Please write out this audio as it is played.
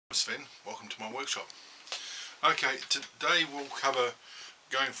Sven, welcome to my workshop. Okay, today we'll cover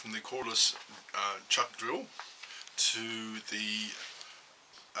going from the cordless chuck drill to the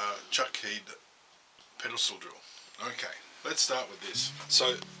chuck keyed pedestal drill. Okay, let's start with this.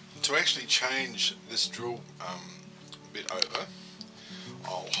 So to actually change this drill bit over,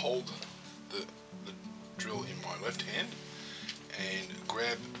 I'll hold the drill in my left hand and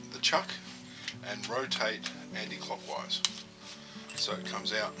grab the chuck and rotate anti-clockwise. So it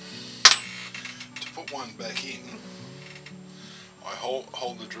comes out. To put one back in, I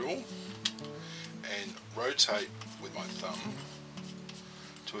hold the drill and rotate with my thumb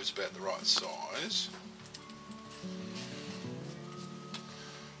till it's about the right size.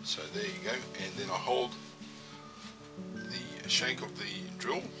 So there you go, and then I hold the shank of the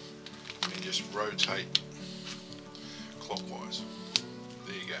drill and just rotate clockwise.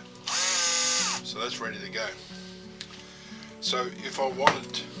 There you go. So that's ready to go. So if I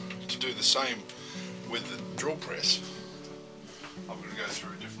wanted to do the same with the drill press, I'm going to go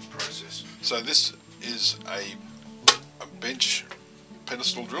through a different process. So this is a bench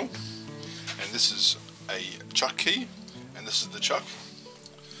pedestal drill, and this is a chuck key, and this is the chuck.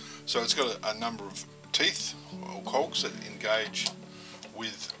 So it's got a number of teeth or cogs that engage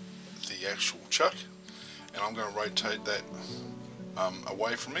with the actual chuck, and I'm going to rotate that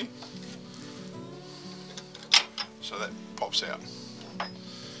away from me. So that pops out.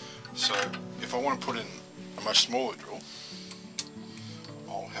 So if I want to put in a much smaller drill,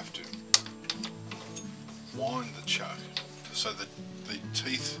 I'll have to wind the chuck so that the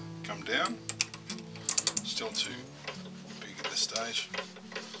teeth come down. Still too big at this stage.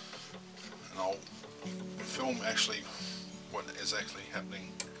 And I'll film actually what is actually happening.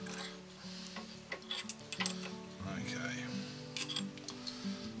 Okay.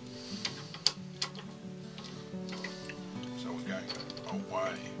 So we're going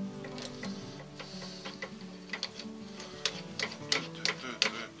away.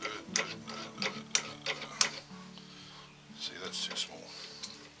 See, that's too small.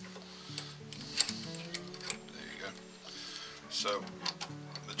 There you go. So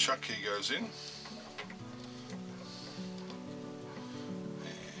the chuck key goes in.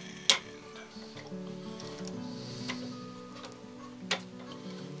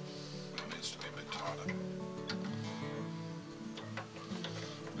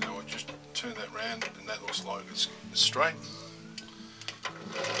 Turn that round and that looks like it's straight.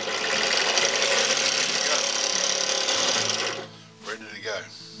 There you go. Ready to go.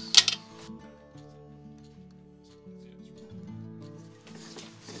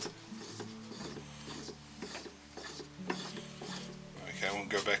 Okay, we'll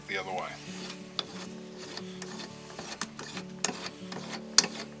go back the other way.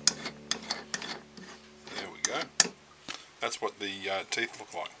 There we go. That's what the teeth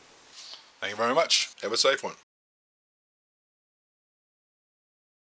look like. Thank you very much. Have a safe one.